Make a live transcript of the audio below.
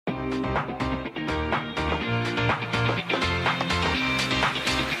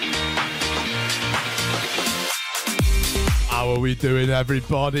How are we doing,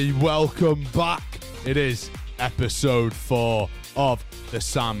 everybody? Welcome back. It is episode 4 of The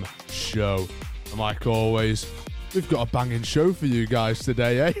Sam Show. And like always, we've got a banging show for you guys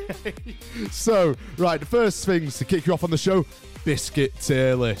today, eh? So, right, the first things to kick you off on the show, Biscuit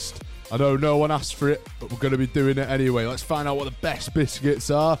tier list. I know no one asked for it, but we're going to be doing it anyway. Let's find out what the best biscuits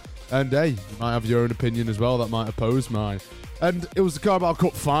are. And hey, you might have your own opinion as well that might oppose mine. And it was the Carabao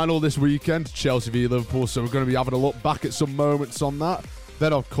Cup final this weekend, Chelsea v Liverpool, so we're going to be having a look back at some moments on that.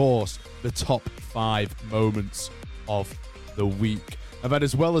 Then, of course, the top 5 moments of the week. And then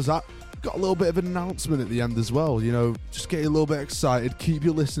as well as that, got a little bit of an announcement at the end as well. You know, just get you a little bit excited, keep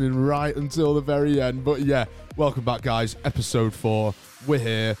you listening right until the very end. But yeah, welcome back, guys. Episode 4, we're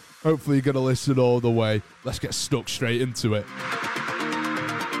here. Hopefully you're going to listen all the way. Let's get stuck straight into it.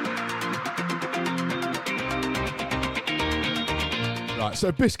 Right,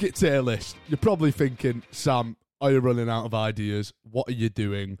 so Biscuit tier list. You're probably thinking, Sam, are you running out of ideas? What are you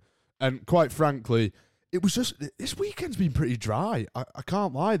doing? And quite frankly, it was just, this weekend's been pretty dry. I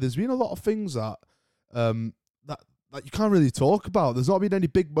can't lie. There's been a lot of things that you can't really talk about. There's not been any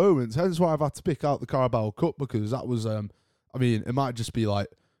big moments. Hence why I've had to pick out the Carabao Cup, because that was, I mean, it might just be like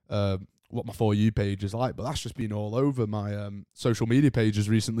what my For You page is like, but that's just been all over my social media pages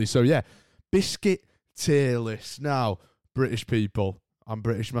recently. So yeah, Biscuit tier list. Now, British people, I'm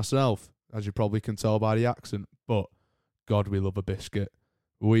British myself, as you probably can tell by the accent, but God, we love a biscuit.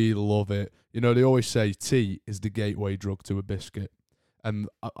 We love it. You know, they always say tea is the gateway drug to a biscuit. And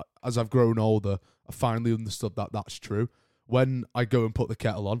as I've grown older, I finally understood that that's true. When I go and put the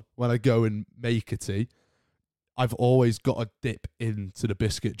kettle on, when I go and make a tea, I've always got to dip into the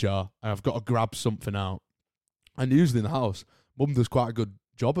biscuit jar and I've got to grab something out. And usually in the house, Mum does quite a good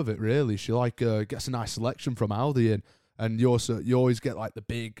job of it, really. She gets a nice selection from Aldi in. And you always get like the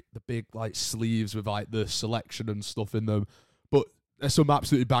big like sleeves with like the selection and stuff in them. But there's some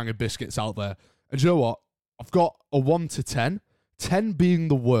absolutely banging biscuits out there. And you know what? I've got a 1 to 10. 10 being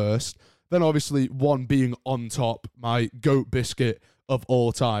the worst. Then obviously 1 being on top, my goat biscuit of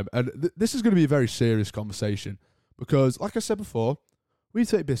all time. And this is going to be a very serious conversation. Because like I said before, we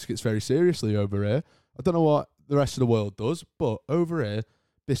take biscuits very seriously over here. I don't know what the rest of the world does, but over here,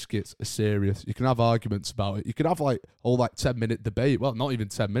 biscuits are serious. You can have arguments about it. You can have like 10-minute debate. Well, not even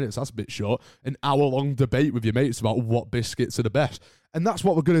 10 minutes. That's a bit short. An hour-long debate with your mates about what biscuits are the best. And that's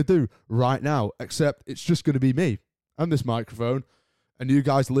what we're going to do right now, except it's just going to be me and this microphone and you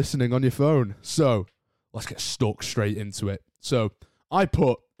guys listening on your phone. So let's get stuck straight into it. So I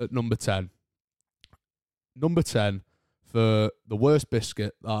put at number 10 for the worst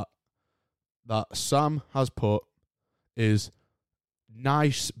biscuit that Sam has put is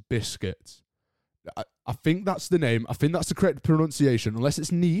Nice Biscuits. I think that's the name. I think that's the correct pronunciation, unless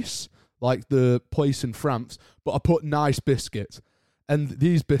it's Nice, like the place in France. But I put Nice Biscuits, and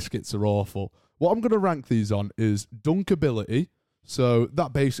these biscuits are awful. What I'm going to rank these on is dunkability. So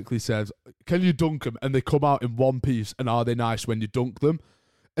that basically says, can you dunk them and they come out in one piece, and are they nice when you dunk them?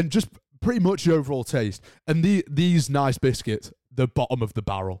 And just pretty much the overall taste. And these Nice Biscuits, the bottom of the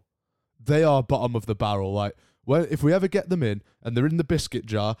barrel. They are bottom of the barrel. Like, well, if we ever get them in and they're in the biscuit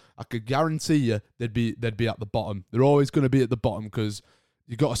jar, I could guarantee you they'd be at the bottom. They're always going to be at the bottom because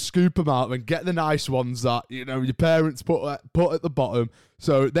you got to scoop them out and get the nice ones that, you know, your parents put at the bottom.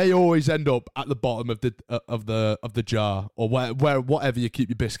 So they always end up at the bottom of the jar or where whatever you keep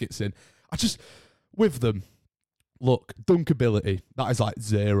your biscuits in. With them, look, dunkability, that is like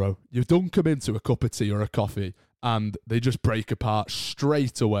 0. You dunk them into a cup of tea or a coffee and they just break apart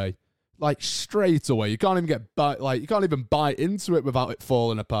straight away. Like straight away, you can't even bite into it without it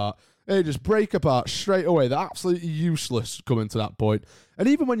falling apart. They just break apart straight away. They're absolutely useless coming to that point. And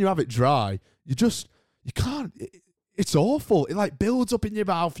even when you have it dry, you can't. It's awful. It like builds up in your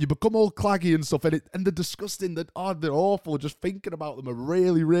mouth. You become all claggy and stuff, and they're disgusting. They're awful. Just thinking about them are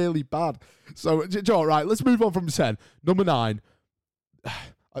really, really bad. So, all right, let's move on from 10. Number 9.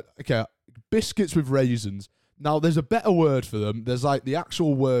 Okay, biscuits with raisins. Now, there's a better word for them. There's like the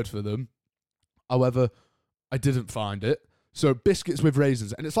actual word for them. However, I didn't find it. So biscuits with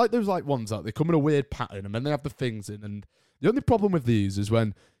raisins. And it's like those like ones that they come in a weird pattern and then they have the things in. And the only problem with these is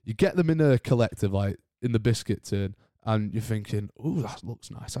when you get them in a collective, like in the biscuit tin, and you're thinking, oh, that looks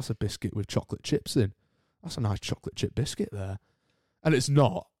nice. That's a biscuit with chocolate chips in. That's a nice chocolate chip biscuit there. And it's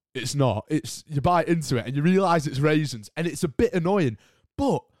not. You bite into it and you realise it's raisins. And it's a bit annoying.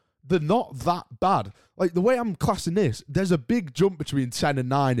 But they're not that bad. Like, the way I'm classing this, there's a big jump between 10 and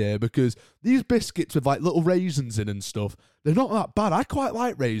 9 here, because these biscuits with, like, little raisins in and stuff, they're not that bad. I quite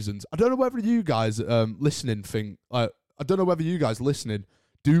like raisins. I don't know whether you guys listening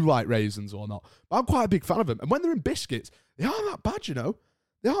do like raisins or not. But I'm quite a big fan of them. And when they're in biscuits, they aren't that bad, you know.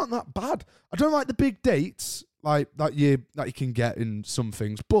 They aren't that bad. I don't like the big dates like that you can get in some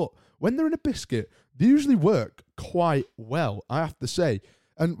things, but when they're in a biscuit, they usually work quite well, I have to say.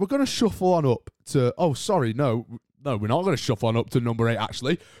 And we're going to shuffle on up to... Oh, sorry, no, we're not going to shuffle on up to number 8,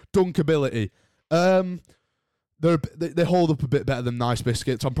 actually. Dunkability. They hold up a bit better than Nice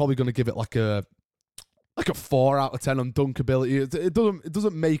Biscuits. I'm probably going to give it like a 4 out of 10 on Dunkability. It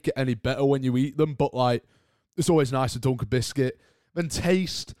doesn't make it any better when you eat them, but like it's always nice to dunk a biscuit. Then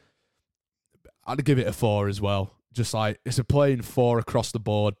taste, I'd give it a 4 as well. Just like, it's a plain 4 across the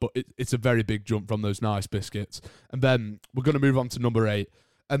board, but it's a very big jump from those Nice Biscuits. And then we're going to move on to number 8.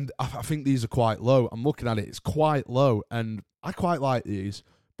 And I think these are quite low. I'm looking at it, it's quite low. And I quite like these,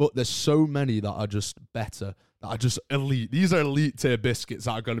 but there's so many that are just better, that are just elite. These are elite tier biscuits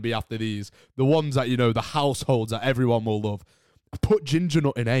that are going to be after these. The ones that, you know, the households that everyone will love. I put ginger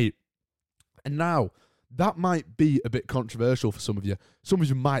nut in 8. And now, that might be a bit controversial for some of you. Some of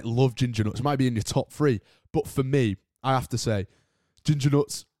you might love ginger nuts. It might be in your top 3. But for me, I have to say, ginger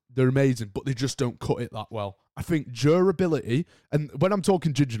nuts, they're amazing, but they just don't cut it that well. I think durability, and when I'm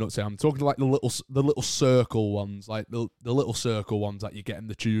talking ginger nuts here, I'm talking like the little circle ones, like the little circle ones that you get in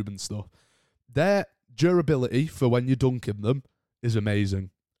the tube and stuff. Their durability for when you're dunking them is amazing.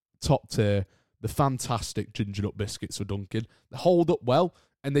 Top tier. The fantastic ginger nut biscuits for dunking. They hold up well,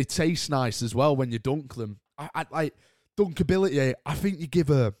 and they taste nice as well when you dunk them. I like dunkability. I think you give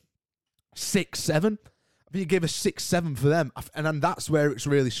a 6-7. I think you give a 6-7 for them, and that's where it's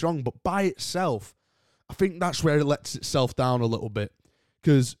really strong. But by itself, I think that's where it lets itself down a little bit,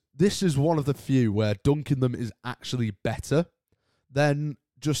 because this is one of the few where dunking them is actually better than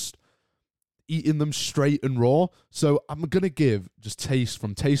just eating them straight and raw. So I'm going to give just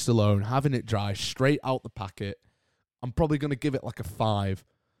taste alone, having it dry, straight out the packet. I'm probably going to give it like a 5.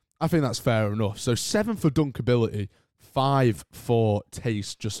 I think that's fair enough. So 7 for dunkability, 5 for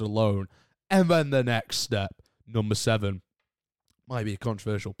taste just alone. And then the next step, number 7, might be a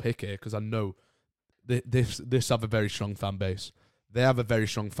controversial pick here, because I know this have a very strong fan base. They have a very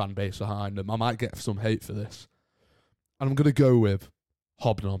strong fan base behind them. I might get some hate for this. And I'm going to go with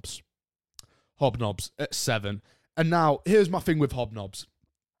Hobnobs. Hobnobs at 7. And now, here's my thing with Hobnobs.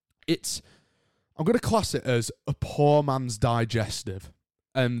 I'm going to class it as a poor man's digestive.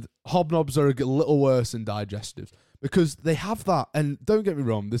 And Hobnobs are a little worse than digestives, because they have that. And don't get me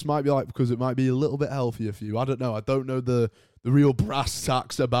wrong, this might be like, because it might be a little bit healthier for you. I don't know. I don't know the real brass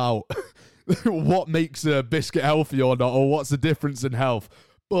tacks about what makes a biscuit healthy or not, or what's the difference in health.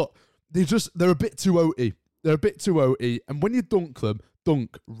 But they're a bit too oaty. They're a bit too oaty. And when you dunk them,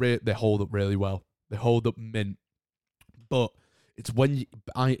 they hold up really well. They hold up mint. But it's when you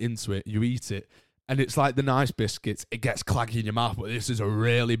bite into it, you eat it, and it's like the Nice Biscuits. It gets claggy in your mouth, but this is a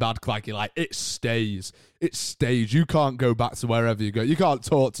really bad claggy. Like, it stays. It stays. You can't go back to wherever you go. You can't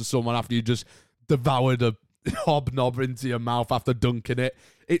talk to someone after you just devoured a hobnob into your mouth after dunking it.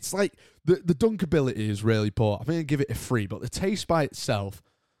 It's like, the dunkability is really poor. I think I'd give it a 3, but the taste by itself,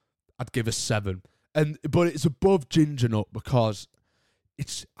 I'd give a 7. But it's above ginger nut because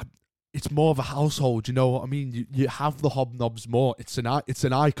it's more of a household. You know what I mean? You have the hobnobs more. It's an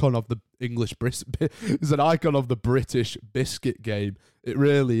icon of the it's an icon of the British biscuit game. It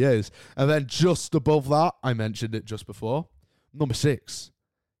really is. And then just above that, I mentioned it just before, number 6,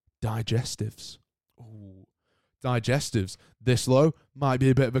 digestives. Ooh, digestives this low might be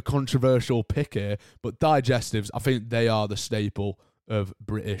a bit of a controversial pick here, but digestives, I think they are the staple of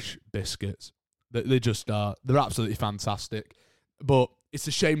British biscuits. They just are. They're absolutely fantastic. But it's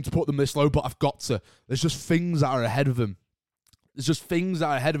a shame to put them this low, but I've got to. There's just things that are ahead of them.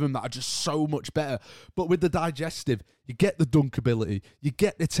 That are just so much better. But with the digestive, you get the dunkability. You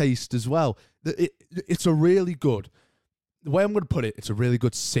get the taste as well. It's a really good... The way I'm going to put it, it's a really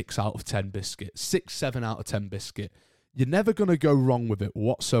good 6 out of 10 biscuit. 6-7 out of 10 biscuit. You're never going to go wrong with it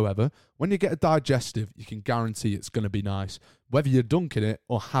whatsoever. When you get a digestive, you can guarantee it's going to be nice, whether you're dunking it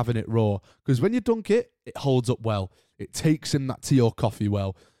or having it raw. Because when you dunk it, it holds up well. It takes in that tea or coffee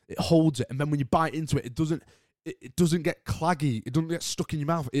well. It holds it. And then when you bite into it, it doesn't get claggy. It doesn't get stuck in your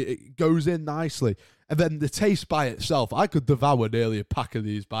mouth. It goes in nicely. And then the taste by itself, I could devour nearly a pack of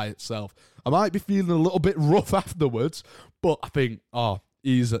these by itself. I might be feeling a little bit rough afterwards, but I think,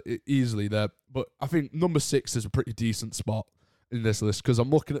 easily there. But I think number 6 is a pretty decent spot in this list, because I'm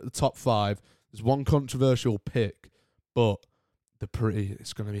looking at the top 5. There's one controversial pick, but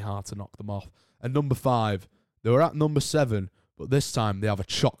it's going to be hard to knock them off. And number 5, they were at number 7, but this time they have a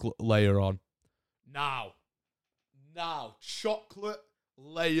chocolate layer on. Now, chocolate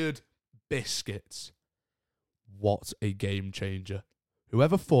layered biscuits. What a game changer.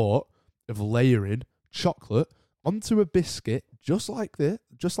 Whoever thought of layering chocolate onto a biscuit just like that,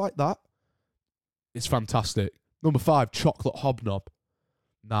 it's fantastic. Number 5, chocolate hobnob.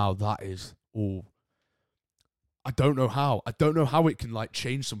 Now that is, I don't know how. I don't know how it can like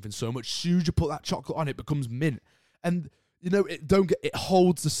change something so much. As soon as you put that chocolate on, it becomes mint. And you know, it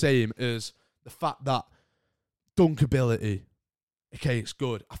holds the same as the fact that dunkability. Okay, it's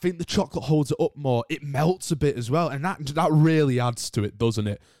good. I think the chocolate holds it up more. It melts a bit as well, and that really adds to it, doesn't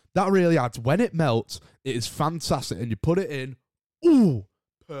it? That really adds. When it melts, it is fantastic, and you put it in. Ooh,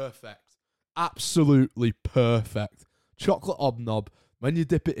 perfect. Absolutely perfect. Chocolate hobnob. When you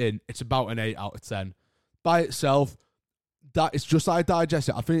dip it in, it's about an 8 out of 10. By itself, that is just like digest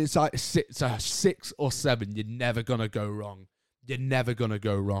it. I think it's like a 6 or 7. You're never gonna go wrong. You're never gonna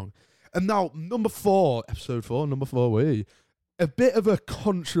go wrong. And now number 4, episode 4, number 4, a bit of a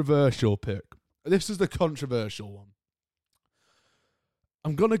controversial pick. This is the controversial one.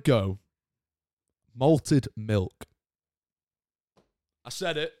 I'm gonna go malted milk. I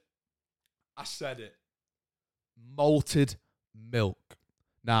said it. Malted milk.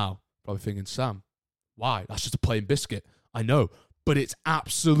 Now, probably thinking, Sam, why? That's just a plain biscuit. I know, but it's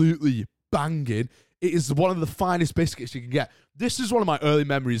absolutely banging. It is one of the finest biscuits you can get. This is one of my early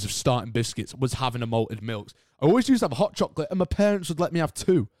memories of starting biscuits, was having a malted milk. I always used to have a hot chocolate, and my parents would let me have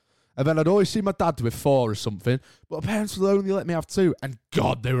 2. And then I'd always see my dad with 4 or something, but my parents would only let me have 2. And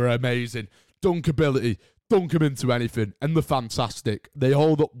God, they were amazing. Dunkability. Dunk them into anything, and they're fantastic. They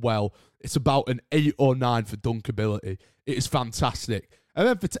hold up well. It's about an 8 or 9 for dunkability. It is fantastic. And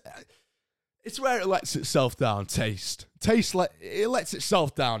then it's where it lets itself down. Taste, it lets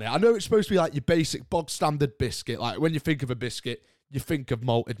itself down here. I know it's supposed to be like your basic bog standard biscuit. Like when you think of a biscuit, you think of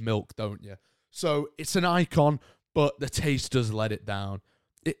malted milk, don't you? So it's an icon, but the taste does let it down.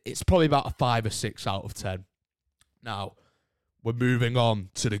 It's probably about a 5 or 6 out of 10. Now, we're moving on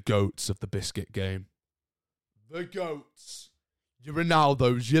to the GOATs of the biscuit game. The GOATs. Your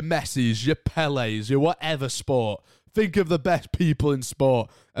Ronaldos, your Messis, your Pelés, your whatever sport. Think of the best people in sport,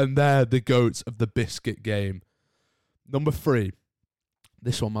 and they're the GOATs of the biscuit game. Number 3.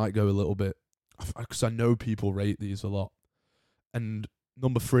 This one might go a little bit, because I know people rate these a lot. And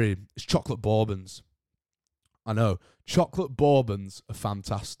number 3 is chocolate bourbons. I know. Chocolate bourbons are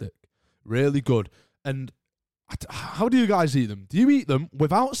fantastic. Really good. And how do you guys eat them? Do you eat them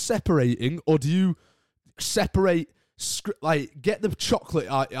without separating, or do you separate, like get the chocolate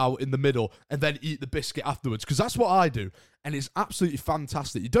out in the middle and then eat the biscuit afterwards? Because that's what I do, and it's absolutely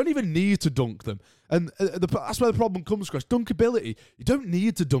fantastic. You don't even need to dunk them, and that's where the problem comes across. Dunkability, you don't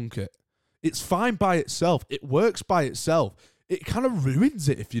need to dunk it. It's fine by itself. It works by itself. It kind of ruins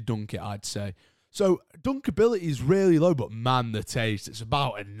it if you dunk it, I'd say. So dunkability is really low, but man, the taste, it's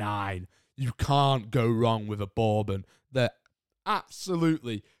about a 9. You can't go wrong with a bourbon. They're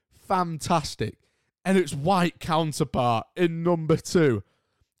absolutely fantastic. And its white counterpart in number 2,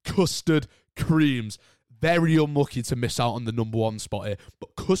 custard creams. Very unlucky to miss out on the number 1 spot here,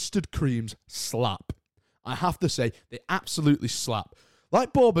 but custard creams slap. I have to say, they absolutely slap.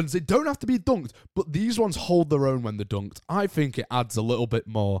 Like bourbons, they don't have to be dunked, but these ones hold their own when they're dunked. I think it adds a little bit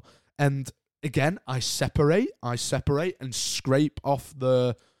more. And again, I separate and scrape off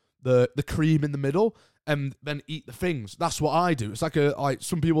the cream in the middle and then eat the things. That's what I do. It's like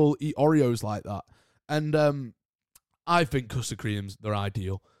some people eat Oreos like that. And I think custard creams, they're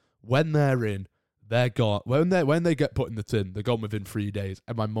ideal. When they're in, they're gone. When they get put in the tin, they're gone within 3 days.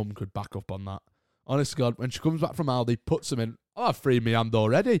 And my mum could back up on that. Honest to God, when she comes back from Aldi, puts them in, I'll have 3 in my hand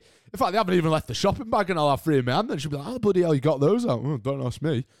already. In fact, they haven't even left the shopping bag and I'll have 3 in my hand. And she'll be like, oh, bloody hell, you got those out? Oh, don't ask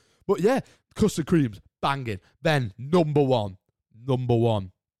me. But yeah, custard creams, banging. Then, number one.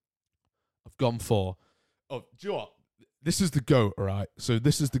 I've gone for, do you know what? This is the GOAT, all right? So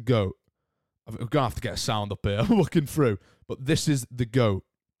this is the GOAT. I'm going to have to get a sound up here. I'm looking through. But this is the GOAT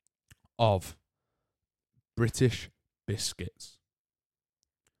of British biscuits.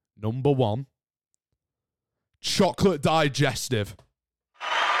 Number 1, chocolate digestive.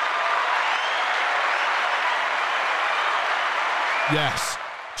 Yes,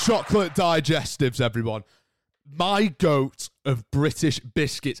 chocolate digestives, everyone. My GOAT of British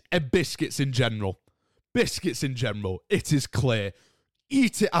biscuits and biscuits in general. Biscuits in general. It is clear.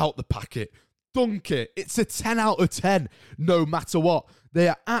 Eat it out the packet. Dunk it. It's a 10 out of 10, no matter what. They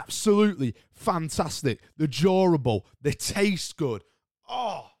are absolutely fantastic. They're durable. They taste good.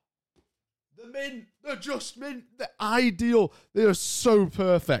 Oh, the mint. They're just mint. They're ideal. They are so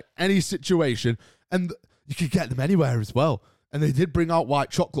perfect. Any situation. And you can get them anywhere as well. And they did bring out white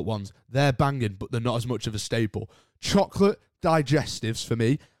chocolate ones. They're banging, but they're not as much of a staple. Chocolate digestives, for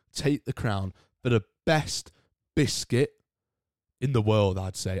me, take the crown for the best biscuit in the world,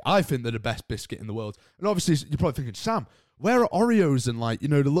 I'd say. I think they're the best biscuit in the world. And obviously, you're probably thinking, Sam, where are Oreos and like, you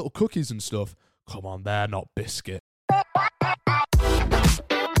know, the little cookies and stuff? Come on, they're not biscuit.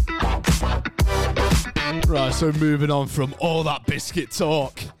 Right, so moving on from all that biscuit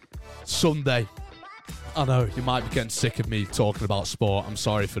talk. Sunday. I know, you might be getting sick of me talking about sport. I'm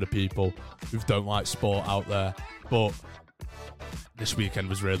sorry for the people who don't like sport out there. But this weekend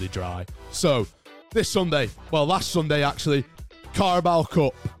was really dry. So, this Sunday, well, last Sunday actually, Carabao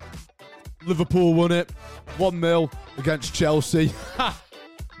Cup. Liverpool won it 1-0 against Chelsea. I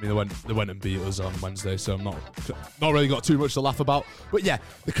mean, they went and beat us on Wednesday, so I'm not really got too much to laugh about. But yeah,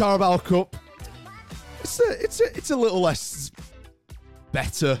 the Carabao Cup, it's a little less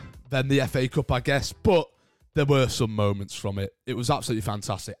better than the FA Cup, I guess, but there were some moments from it. It was absolutely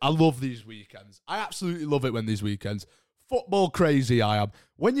fantastic. I love these weekends. I absolutely love it when these weekends. Football crazy I am.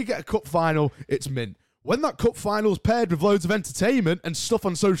 When you get a cup final, it's mint. When that cup final is paired with loads of entertainment and stuff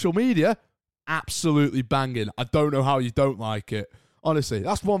on social media, absolutely banging. I don't know how you don't like it. Honestly,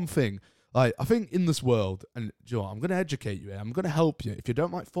 that's one thing. Like, I think in this world, and you know what, I'm going to educate you here. I'm going to help you. If you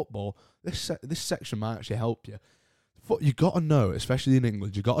don't like football, this section might actually help you. You got to know, especially in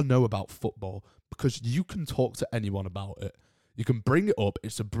England, you got to know about football because you can talk to anyone about it. You can bring it up.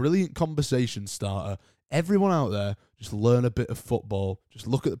 It's a brilliant conversation starter. Everyone out there, just learn a bit of football. Just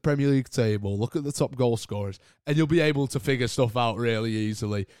look at the Premier League table, look at the top goal scorers, and you'll be able to figure stuff out really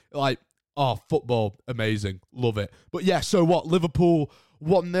easily. Like, football, amazing. Love it. But yeah, so what? Liverpool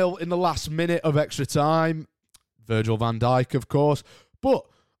 1-0 in the last minute of extra time. Virgil van Dijk, of course. But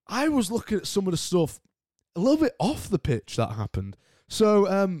I was looking at some of the stuff a little bit off the pitch that happened. So,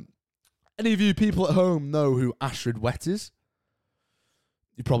 any of you people at home know who Astrid Wett is?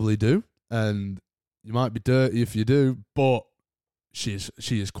 You probably do. And you might be dirty if you do, but she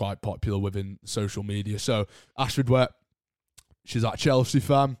is quite popular within social media. So Astrid Wett, she's a Chelsea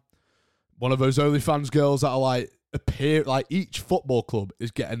fan. One of those OnlyFans girls that are like each football club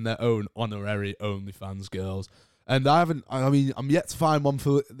is getting their own honorary OnlyFans girls. And I'm yet to find one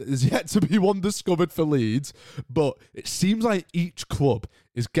there's yet to be one discovered for Leeds, but it seems like each club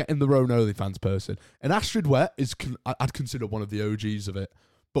is getting their own OnlyFans person. And Astrid Wett I'd consider one of the OGs of it.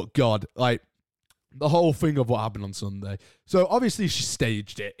 But God, like, the whole thing of what happened on Sunday. So obviously she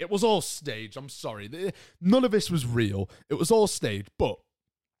staged it. It was all staged. I'm sorry. None of this was real. It was all staged. But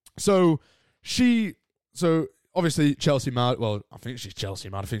so obviously Chelsea mad. Well, I think she's Chelsea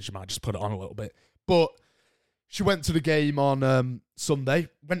mad. I think she might just put it on a little bit. But she went to the game on Sunday,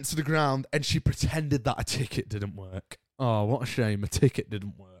 went to the ground, and she pretended that a ticket didn't work. Oh, what a shame. A ticket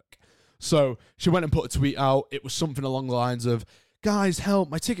didn't work. So she went and put a tweet out. It was something along the lines of, guys, help,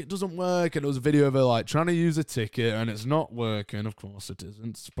 my ticket doesn't work. And it was a video of her like trying to use a ticket and it's not working. Of course it isn't.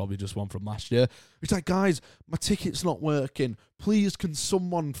 It's probably just one from last year. It's like, guys, my ticket's not working. Please, can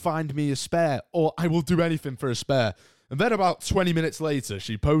someone find me a spare, or I will do anything for a spare. And then about 20 minutes later,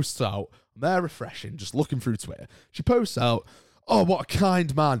 she posts out, they're refreshing, just looking through Twitter. She posts out, oh, what a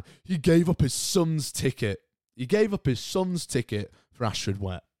kind man. He gave up his son's ticket. He gave up his son's ticket for Astrid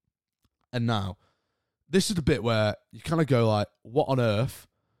Wett. And now, this is the bit where you kind of go like, what on earth?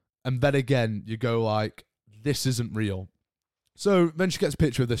 And then again, you go like, this isn't real. So then she gets a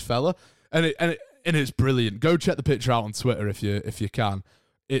picture of this fella, and it's brilliant. Go check the picture out on Twitter if you can.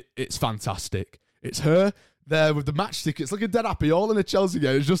 It's fantastic. It's her there with the match tickets, looking dead happy, all in a Chelsea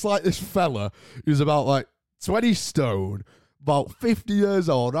game. It's just like this fella who's about like 20 stone, about 50 years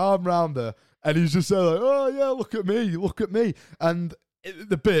old, arm round her, and he's just there like, oh yeah, look at me. And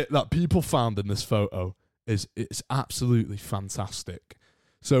the bit that people found in this photo it's absolutely fantastic.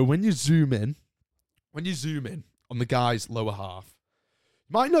 So when you zoom in on the guy's lower half,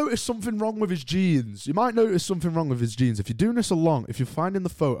 you might notice something wrong with his jeans. If you're doing this along, if you're finding the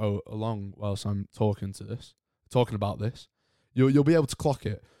photo along whilst I'm talking about this, you'll be able to clock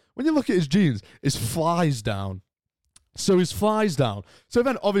it. When you look at his jeans, his flies down. So his flies down. So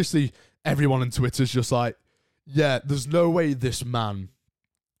then obviously everyone on Twitter's just like, yeah, there's no way this man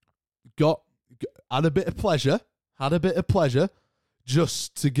had a bit of pleasure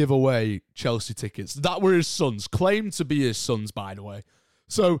just to give away Chelsea tickets. That were his sons, claimed to be his sons, by the way.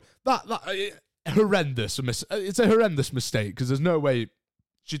 So that horrendous. It's a horrendous mistake because there's no way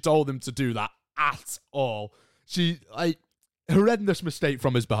she told him to do that at all. Horrendous mistake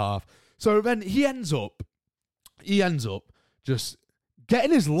from his behalf. So then he ends up just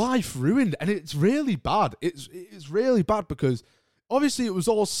getting his life ruined, and it's really bad. It's really bad because obviously it was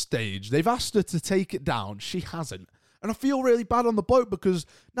all staged. They've asked her to take it down. She hasn't. And I feel really bad on the bloke because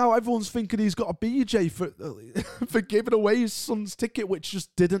now everyone's thinking he's got a BJ for giving away his son's ticket, which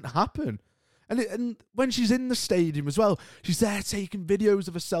just didn't happen. And when she's in the stadium as well, she's there taking videos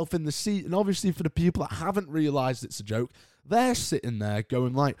of herself in the seat. And obviously for the people that haven't realised it's a joke, they're sitting there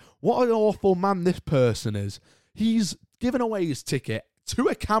going like, what an awful man this person is. He's given away his ticket to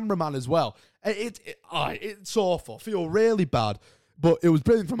a cameraman as well. It's awful. I feel really bad. But it was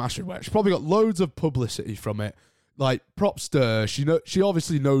brilliant from Ashton West. She probably got loads of publicity from it. Like, props to her. She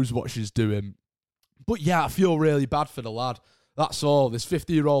obviously knows what she's doing. But yeah, I feel really bad for the lad. That's all. This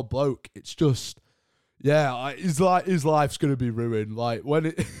 50-year-old bloke, it's just, yeah, his life's going to be ruined. Like,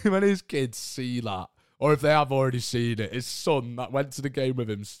 when his kids see that, or if they have already seen it, his son that went to the game with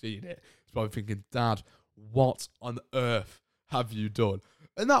him seen it, he's probably thinking, Dad, what on earth have you done?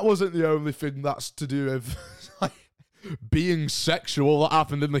 And that wasn't the only thing that's to do with like, being sexual that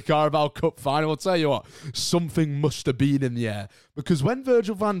happened in the Carabao Cup final. I'll tell you what, something must have been in the air. Because when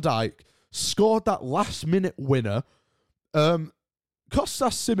Virgil van Dijk scored that last-minute winner, Kostas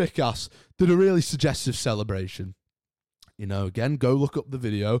Tsimikas did a really suggestive celebration. You know, again, go look up the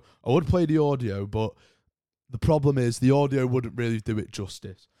video. I would play the audio, but the problem is the audio wouldn't really do it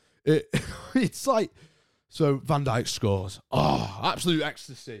justice. It's like, so Van Dijk scores. Oh, absolute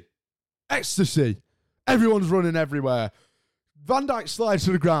ecstasy. Ecstasy. Everyone's running everywhere. Van Dijk slides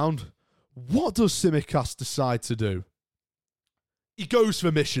to the ground. What does Tsimikas decide to do? He goes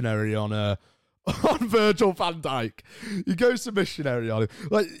for missionary on Virgil van Dijk. He goes to missionary on him.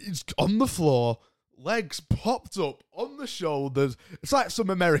 Like, he's on the floor, legs popped up on the shoulders. It's like some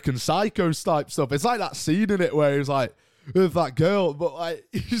American Psycho type stuff. It's like that scene in it where he's like, with that girl, but like,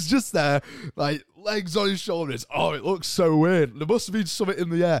 he's just there, like, legs on his shoulders. Oh, it looks so weird. There must have been something in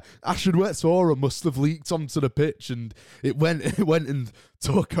the air. Ashton Wett's aura must have leaked onto the pitch, and it went and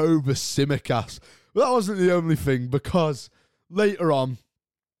took over Tsimikas. But that wasn't the only thing, because later on,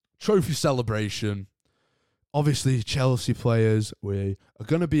 trophy celebration. Obviously, Chelsea players, we are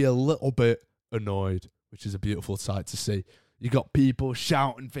going to be a little bit annoyed, which is a beautiful sight to see. You got people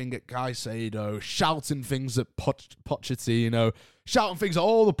shouting things at Caicedo, shouting things at Pochettino, shouting things at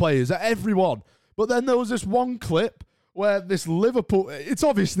all the players, at everyone. But then there was this one clip where this Liverpool, it's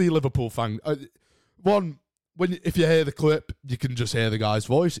obviously Liverpool fan. If you hear the clip, you can just hear the guy's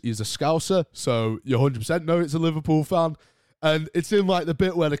voice. He's a Scouser, so you 100% know it's a Liverpool fan. And it's in like the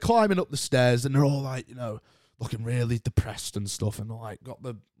bit where they're climbing up the stairs and they're all like, you know, looking really depressed and stuff, and like got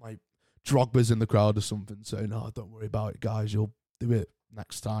the like Drogba's in the crowd or something saying, "No, don't worry about it, guys. You'll do it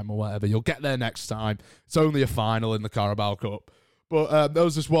next time or whatever. You'll get there next time. It's only a final in the Carabao Cup." But there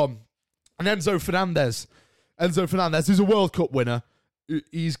was this one, and Enzo Fernandez is a World Cup winner.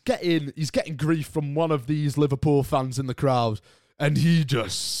 He's getting grief from one of these Liverpool fans in the crowd, and he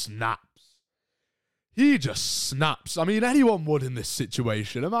just snaps. I mean, anyone would in this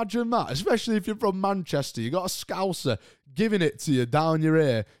situation. Imagine that, especially if you're from Manchester. You got a Scouser giving it to you down your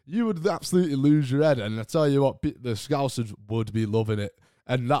ear. You would absolutely lose your head. And I tell you what, the Scousers would be loving it.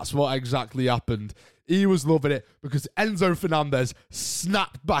 And that's what exactly happened. He was loving it because Enzo Fernandez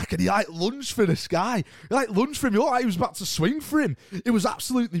snapped back and he like lunged for this guy. He like lunged for him. He looked like he was about to swing for him. It was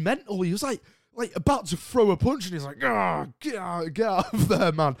absolutely mental. He was like about to throw a punch and he's like, get out of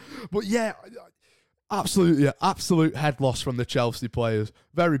there, man. But yeah, absolute head loss from the Chelsea players.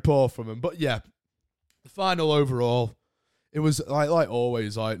 Very poor from them. But yeah, the final overall, it was like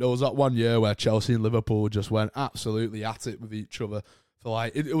always, like there was that one year where Chelsea and Liverpool just went absolutely at it with each other. For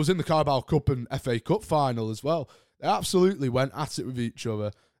like it was in the Carabao Cup and FA Cup final as well. They absolutely went at it with each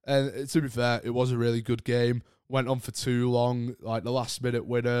other. And to be fair, it was a really good game. Went on for too long. Like the last minute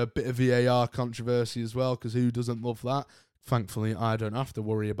winner, bit of VAR controversy as well, because who doesn't love that? Thankfully, I don't have to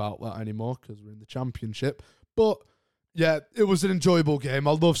worry about that anymore because we're in the Championship. But, yeah, it was an enjoyable game.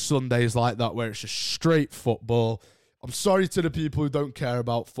 I love Sundays like that where it's just straight football. I'm sorry to the people who don't care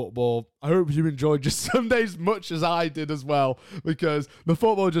about football. I hope you enjoyed your Sundays much as I did as well, because the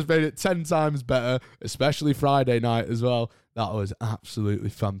football just made it 10 times better, especially Friday night as well. That was absolutely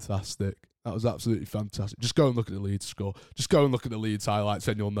fantastic. Just go and look at the Leeds score. Just go and look at the Leeds highlights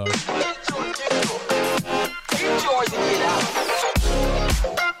and you'll know.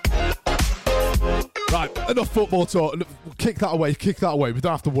 Right, enough football talk. Kick that away. We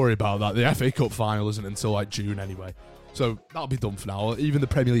don't have to worry about that. The FA Cup final isn't until like June anyway. So that'll be done for now. Even the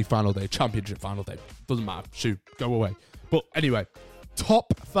Premier League final day, Championship final day, doesn't matter. Shoot, go away. But anyway,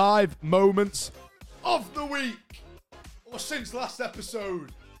 top 5 moments of the week, or since last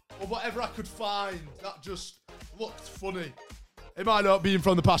episode, or whatever I could find that just looked funny. It might not have been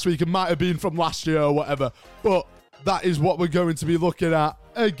from the past week, it might have been from last year or whatever, but that is what we're going to be looking at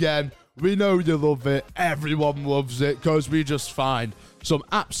again. We know you love it. Everyone loves it because we just find some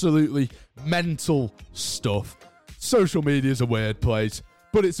absolutely mental stuff. Social media is a weird place.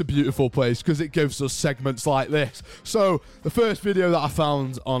 but it's a beautiful place because it gives us segments like this. So the first video that I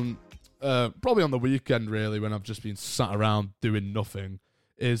found on probably on the weekend, really, when I've just been sat around doing nothing,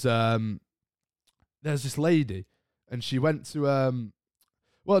 is there's this lady, and she went to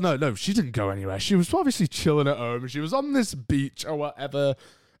well, no, she didn't go anywhere. She was obviously chilling at home. She was on this beach or whatever,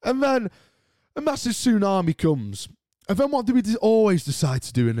 and then a massive tsunami comes. And then what do we always decide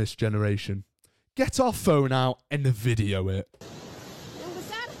to do in this generation? Get our phone out and video it.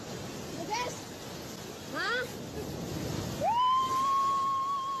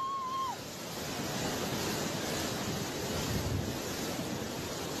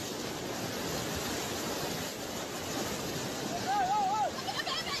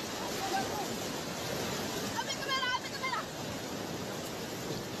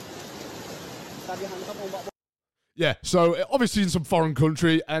 Yeah, so obviously in some foreign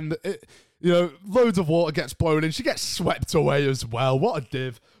country, and loads of water gets blown in. She gets swept away as well. What a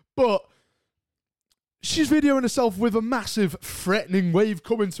div. But she's videoing herself with a massive threatening wave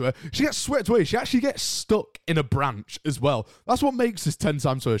coming to her. She gets swept away. She actually gets stuck in a branch as well. That's what makes this 10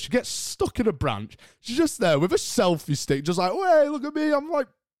 times worse. She gets stuck in a branch. She's just there with a selfie stick, just like, hey, look at me. I'm like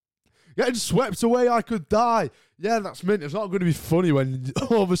getting swept away. I could die. Yeah, that's mint. It's not going to be funny when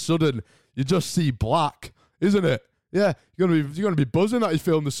all of a sudden you just see black, isn't it? Yeah, you're gonna be buzzing that you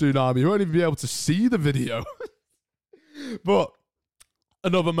filmed the tsunami. You won't even be able to see the video. But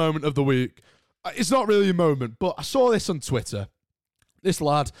another moment of the week. It's not really a moment, but I saw this on Twitter. This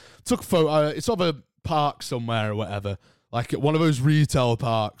lad took a photo. It's of a park somewhere or whatever, like at one of those retail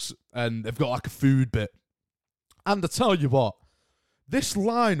parks, and they've got like a food bit. And I tell you what, this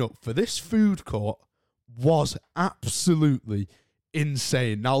lineup for this food court was absolutely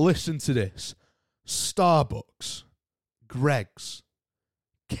insane. Now listen to this. Starbucks, Greg's,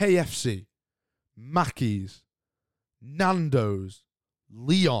 KFC, Mackey's, Nando's,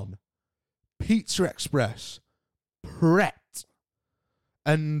 Leon, Pizza Express, Pret,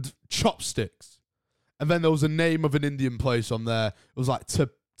 and Chopsticks. And then there was a name of an Indian place on there. It was like to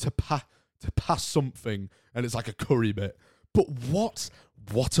pass something, and it's like a curry bit. But what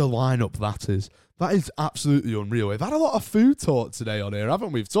a lineup that is. That is absolutely unreal. We've had a lot of food talk today on here,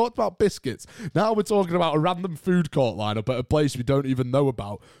 haven't we? We've talked about biscuits. Now we're talking about a random food court lineup at a place we don't even know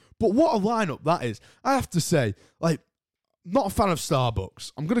about. But what a lineup that is. I have to say, like, not a fan of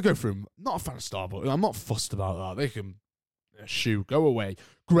Starbucks. I'm going to go through them. Not a fan of Starbucks. I'm not fussed about that. They can go away.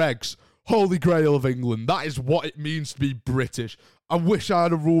 Greg's, Holy Grail of England. That is what it means to be British. I wish I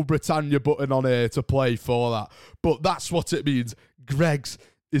had a Rule Britannia button on here to play for that. But that's what it means. Greg's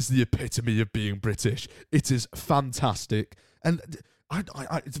is the epitome of being British. It is fantastic. And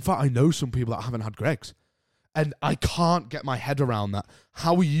in fact, I know some people that haven't had Greg's. And I can't get my head around that.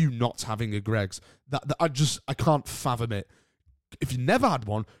 How are you not having a Greg's? I can't fathom it. If you never had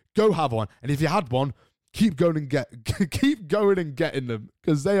one, go have one. And if you had one, keep going and getting them,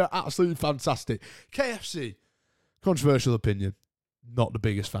 because they are absolutely fantastic. KFC, controversial opinion. Not the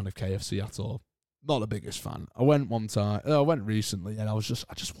biggest fan of KFC at all. Not the biggest fan. I went one time. I went recently, and I just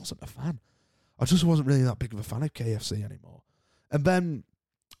wasn't a fan. I just wasn't really that big of a fan of KFC anymore. And then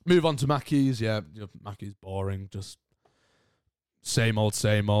move on to Mackey's. Yeah, Mackey's boring. Just same old,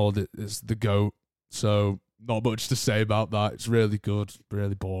 same old. It's the GOAT. So not much to say about that. It's really good,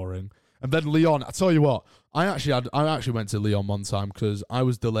 really boring. And then Leon. I tell you what, I actually went to Leon one time because I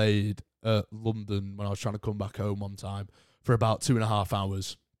was delayed at London when I was trying to come back home one time for about 2.5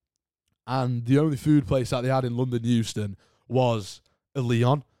 hours. And the only food place that they had in London Euston was a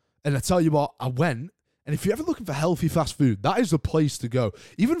Leon. And I tell you what, I went, and if you're ever looking for healthy fast food, that is the place to go.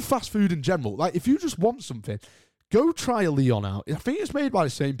 Even fast food in general. Like, if you just want something, go try a Leon out. I think it's made by the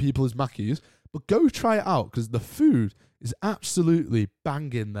same people as Mackey's, but go try it out, because the food is absolutely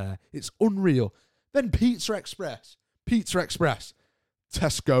banging there. It's unreal. Then Pizza Express.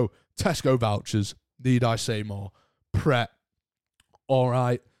 Tesco vouchers. Need I say more? Pret. All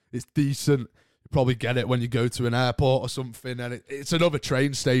right. It's decent. You probably get it when you go to an airport or something, and it's another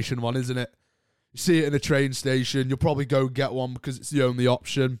train station one, isn't it? You see it in a train station, you'll probably go get one because it's the only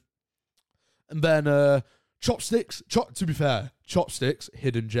option. And then Chopsticks. To be fair, Chopsticks,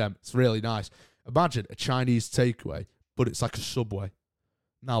 hidden gem. It's really nice. Imagine a Chinese takeaway, but it's like a Subway.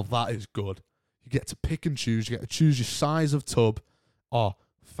 Now that is good. You get to pick and choose. You get to choose your size of tub. Oh,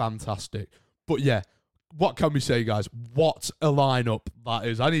 fantastic. But yeah, what can we say, guys? What a lineup that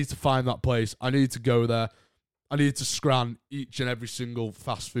is. I need to find that place. I need to go there. I need to scran each and every single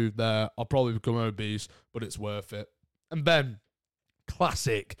fast food there. I'll probably become obese, but it's worth it. And then,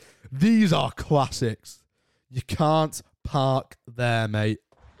 classic. These are classics. You can't park there, mate.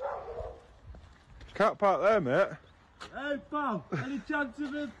 Can't park there, mate. Hey, pal, any chance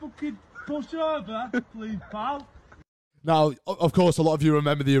of a fucking pushover? Please, pal. Now, of course, a lot of you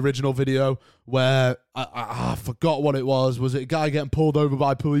remember the original video where I forgot what it was. Was it a guy getting pulled over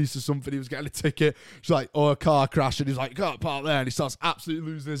by police or something? He was getting a ticket. She's like, oh, a car crash. And he's like, can't park there. And he starts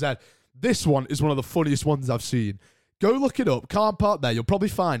absolutely losing his head. This one is one of the funniest ones I've seen. Go look it up. Can't park there. You'll probably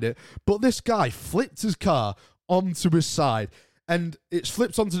find it. But this guy flipped his car onto his side. And it's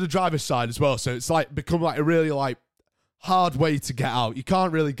flipped onto the driver's side as well. So it's like become like a really like hard way to get out. You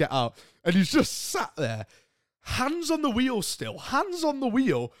can't really get out. And he's just sat there. Hands on the wheel still. Hands on the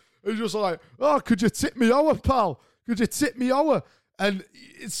wheel. And just like, oh, could you tip me over, pal? Could you tip me over? And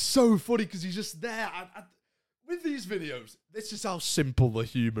it's so funny because he's just there. With these videos, this is how simple the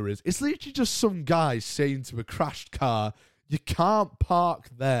humour is. It's literally just some guy saying to a crashed car, you can't park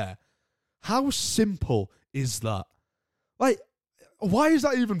there. How simple is that? Like, why is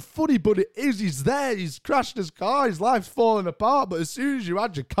that even funny? But it is. He's there. He's crashed his car. His life's falling apart. But as soon as you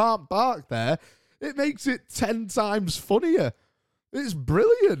add you can't park there, it makes it 10 times funnier. It's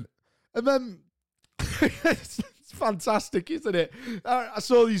brilliant. And then, it's fantastic, isn't it? I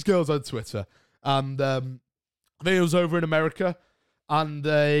saw these girls on Twitter, and they was over in America, and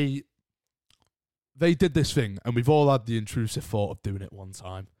they did this thing, and we've all had the intrusive thought of doing it one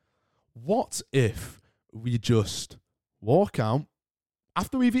time. What if we just walk out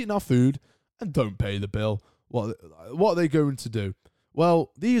after we've eaten our food and don't pay the bill? What are they going to do?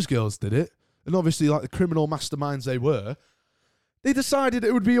 Well, these girls did it. And obviously, like the criminal masterminds they were, they decided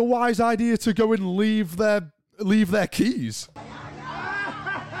it would be a wise idea to go and leave their keys. Get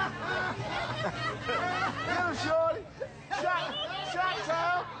him, shorty. Shot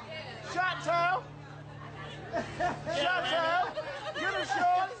tail. Shot tail. Shot tail. Get him,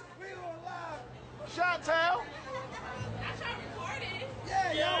 shorty. Shot tail.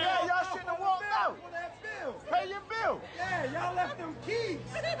 Yeah, y'all shouldn't have walked out. Pay your bill. Yeah, y'all left them keys.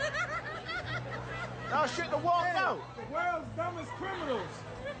 Y'all shouldn't have walked out. The world's dumbest criminals.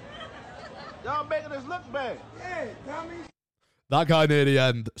 Y'all making us look bad. Yeah, dummies. That guy near the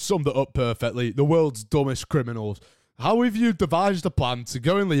end summed it up perfectly. The world's dumbest criminals. How have you devised a plan to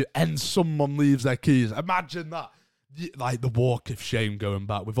go and leave and someone leaves their keys? Imagine that. Like the walk of shame going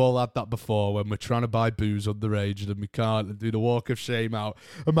back. We've all had that before when we're trying to buy booze underage and we can't and do the walk of shame out.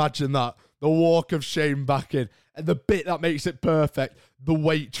 Imagine that. The walk of shame back in. And the bit that makes it perfect, the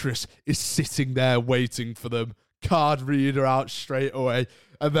waitress is sitting there waiting for them. Card reader out straight away.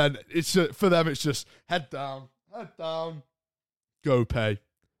 And then it's for them, it's just head down, go pay.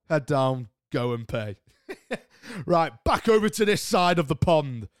 Head down, go and pay. Right, back over to this side of the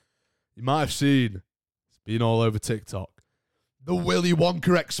pond. You might have seen, it's been all over TikTok, the Willy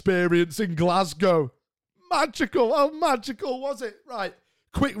Wonka experience in Glasgow. Magical. How magical was it? Right,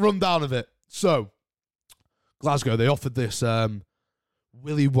 quick rundown of it. So, Glasgow, they offered this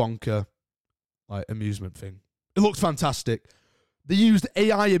Willy Wonka like amusement thing. It looked fantastic. They used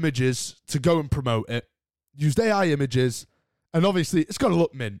AI images to go and promote it. Used AI images, and obviously it's got to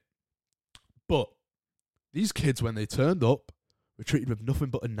look mint. But these kids, when they turned up, were treated with nothing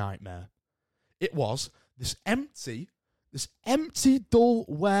but a nightmare. It was this empty, dull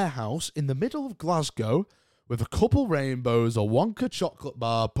warehouse in the middle of Glasgow with a couple rainbows, a Wonka chocolate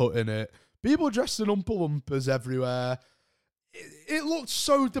bar put in it, people dressed in Oompa Loompas everywhere. It looked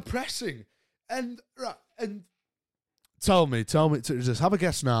so depressing. And tell me, just have a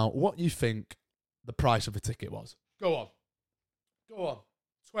guess now what you think the price of a ticket was. Go on.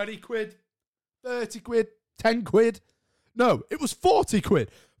 20 quid, 30 quid, 10 quid. No, it was 40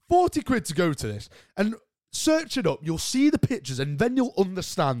 quid. 40 quid to go to this. And search it up. You'll see the pictures and then you'll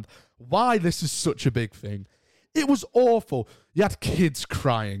understand why this is such a big thing. It was awful. You had kids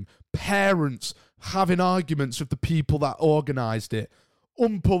crying, parents having arguments with the people that organised it.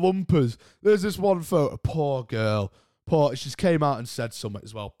 Oompa Loompas. There's this one photo. Poor girl. She just came out and said something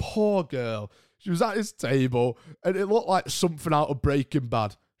as well. Poor girl. She was at his table and it looked like something out of Breaking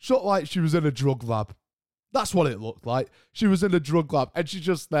Bad. She looked like she was in a drug lab. That's what it looked like. She was in a drug lab and she's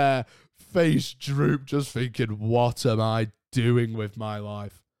just there, face drooped, just thinking, what am I doing with my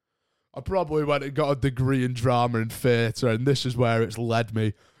life? I probably went and got a degree in drama and theatre, and this is where it's led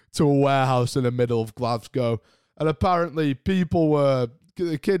me to a warehouse in the middle of Glasgow. And apparently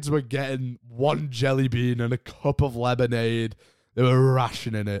the kids were getting one jelly bean and a cup of lemonade. They were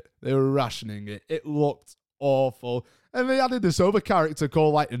rationing it. It looked awful. And they added this other character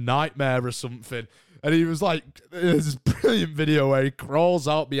called like a Nightmare or something. And he was like, there's this brilliant video where he crawls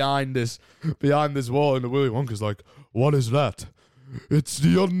out behind this wall, and the Willy Wonka's like, what is that? It's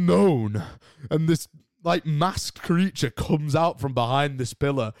the unknown. And this like masked creature comes out from behind this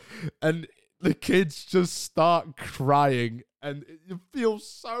pillar. And the kids just start crying, and you feel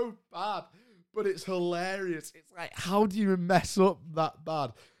so bad, but it's hilarious. It's like, how do you mess up that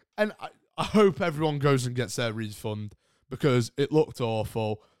bad? And I hope everyone goes and gets their refund, because it looked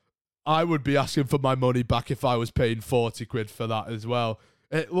awful. I would be asking for my money back if I was paying 40 quid for that as well.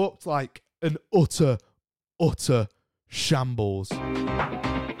 It looked like an utter shambles.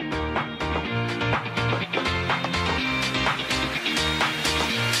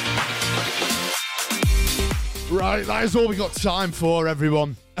 Right, that is all we got time for,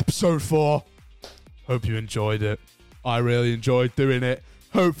 everyone. Episode 4. Hope you enjoyed it. I really enjoyed doing it.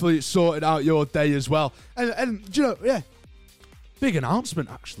 Hopefully it sorted out your day as well. And you know, yeah, big announcement,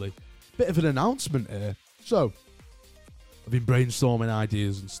 actually. Bit of an announcement here. So, I've been brainstorming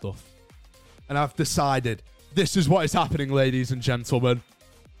ideas and stuff. And I've decided this is what is happening, ladies and gentlemen.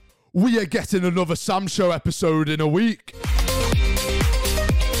 We are getting another Sam Show episode in a week.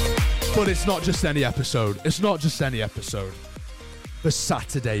 But it's not just any episode. It's not just any episode. The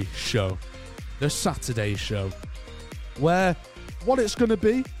Saturday show. The Saturday show. Where, what it's going to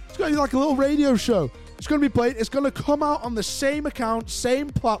be, it's going to be like a little radio show. It's going to be played. It's going to come out on the same account, same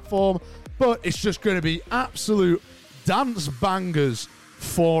platform, but it's just going to be absolute dance bangers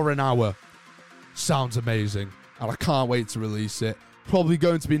for an hour. Sounds amazing. And I can't wait to release it. Probably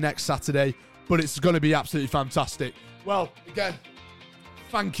going to be next Saturday, but it's going to be absolutely fantastic. Well, again,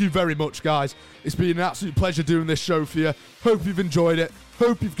 thank you very much, guys. It's been an absolute pleasure doing this show for you. Hope you've enjoyed it.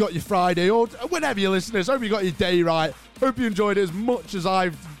 Hope you've got your Friday, or whenever you listen to this. Hope you got your day right. Hope you enjoyed it as much as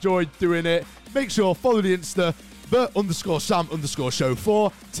I've enjoyed doing it. Make sure follow the Insta,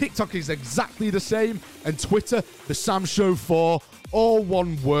 the_Sam_Show4. TikTok is exactly the same. And Twitter, the Sam Show 4. All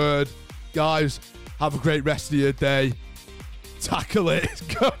one word. Guys, have a great rest of your day. Tackle it.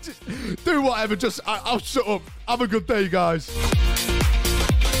 Do whatever. I'll shut up. Have a good day, guys.